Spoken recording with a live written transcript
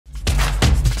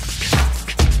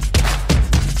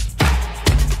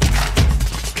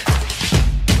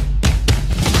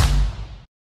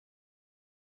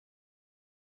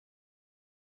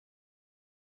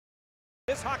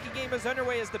This hockey game is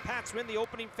underway as the Pats win the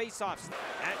opening faceoffs.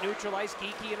 At neutral ice,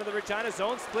 Geeky into the Regina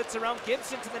zone, splits around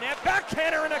Gibson to the net.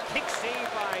 Backhander and a kick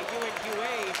save by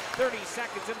UNQA. 30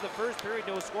 seconds into the first period,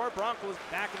 no score. Broncos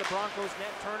back in the Broncos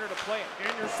net. Turner to play it.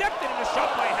 Intercepted, and a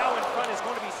shot by Howe in front is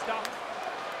going to be stopped.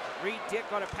 Reed Dick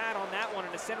got a pad on that one,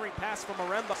 and a centering pass from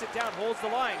Maremba. Sit down, holds the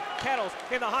line. Kettles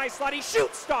in the high slot. He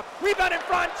shoots, stop. Rebound in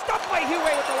front, stopped by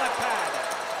Huey with the left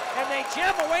pad. And they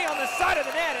jam away on the side of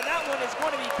the net, and that one is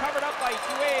going to be covered up by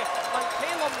Huey on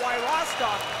Caleb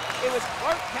Wyrostok. It was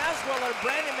Clark Caswell or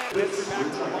Brandon Manchester back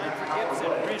to the line for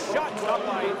Gibson. His shot stopped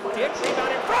by Dick.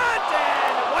 Rebound in front,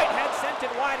 and Whitehead sent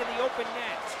it wide in the open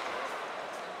net.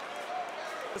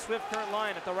 The Swift Current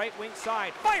line at the right wing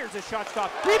side, fires a shot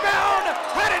stop, rebound,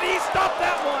 how did he stop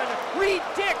that one? Reed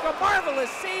Dick, a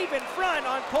marvelous save in front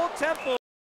on Cole Temple.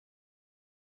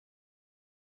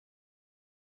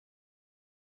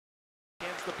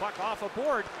 Gets the puck off a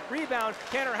board, rebound,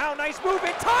 Tanner Howe, nice move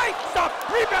in time, stop,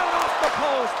 rebound off the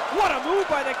post. What a move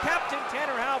by the captain,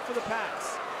 Tanner Howe for the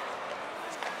Pats.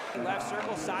 Left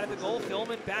circle, side of the goal,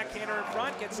 Philman, backhander in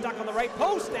front, gets stuck on the right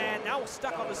post, and now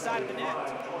stuck on the side of the net.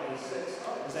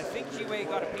 As I think Huey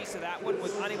got a piece of that one,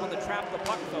 was unable to trap the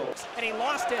puck though. And he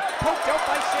lost it, poked out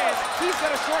by Shantz. He's got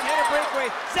a short-handed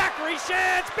breakaway. Zachary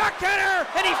Shantz, backhander,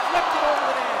 and he flipped it over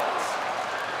the net.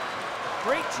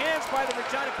 Great chance by the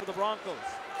Regina for the Broncos.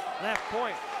 Left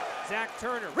point, Zach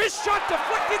Turner, wrist shot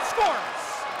deflected, scores!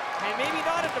 And maybe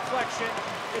not a deflection,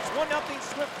 it's 1-0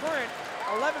 Swift Current.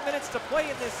 11 minutes to play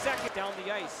in this second. Down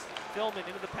the ice, Philman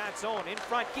into the Pat zone, in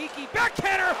front, Geeky,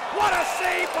 backhander, what a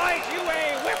save by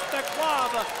Huey with the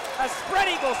glove. A spread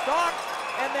eagle stock,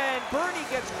 and then Bernie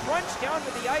gets crunched down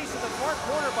to the ice in the far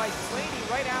corner by Slaney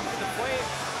right after the play.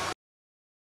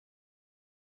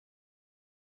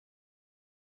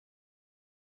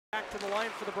 Back to the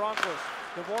line for the Broncos.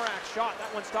 Dvorak shot, that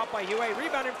one stopped by Huey,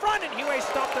 rebound in front, and Huey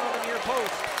stopped it on the near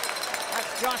post.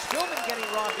 That's Josh Philman getting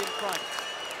robbed in front.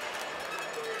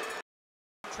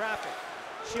 Traffic,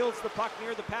 shields the puck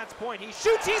near the Pats point, he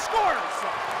shoots, he scores!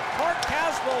 Clark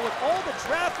Caswell with all the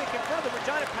traffic in front of the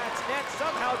Regina Pats net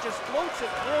somehow just floats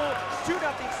it through. 2-0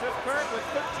 Swift Current with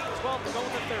 13-12 to go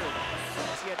in the third.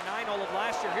 He had 9 all of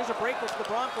last year. Here's a break with the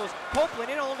Broncos. Coupland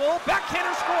in on goal,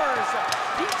 backhander scores!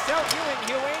 Beats out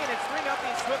Huey, and it's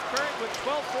 3-0 Swift Current with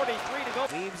 12:43 to go.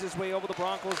 Weaves his way over the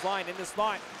Broncos line in the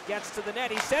slot, gets to the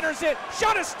net, he centers it,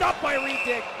 shot is stopped by Reed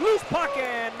Dick. Loose puck,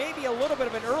 and maybe a little bit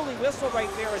of an early whistle right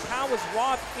there as Howe was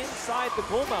robbed inside the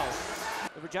goal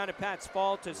mouth. The Regina Pats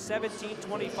fall to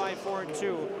 17-25,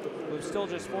 4-2, with still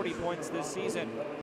just 40 points this season.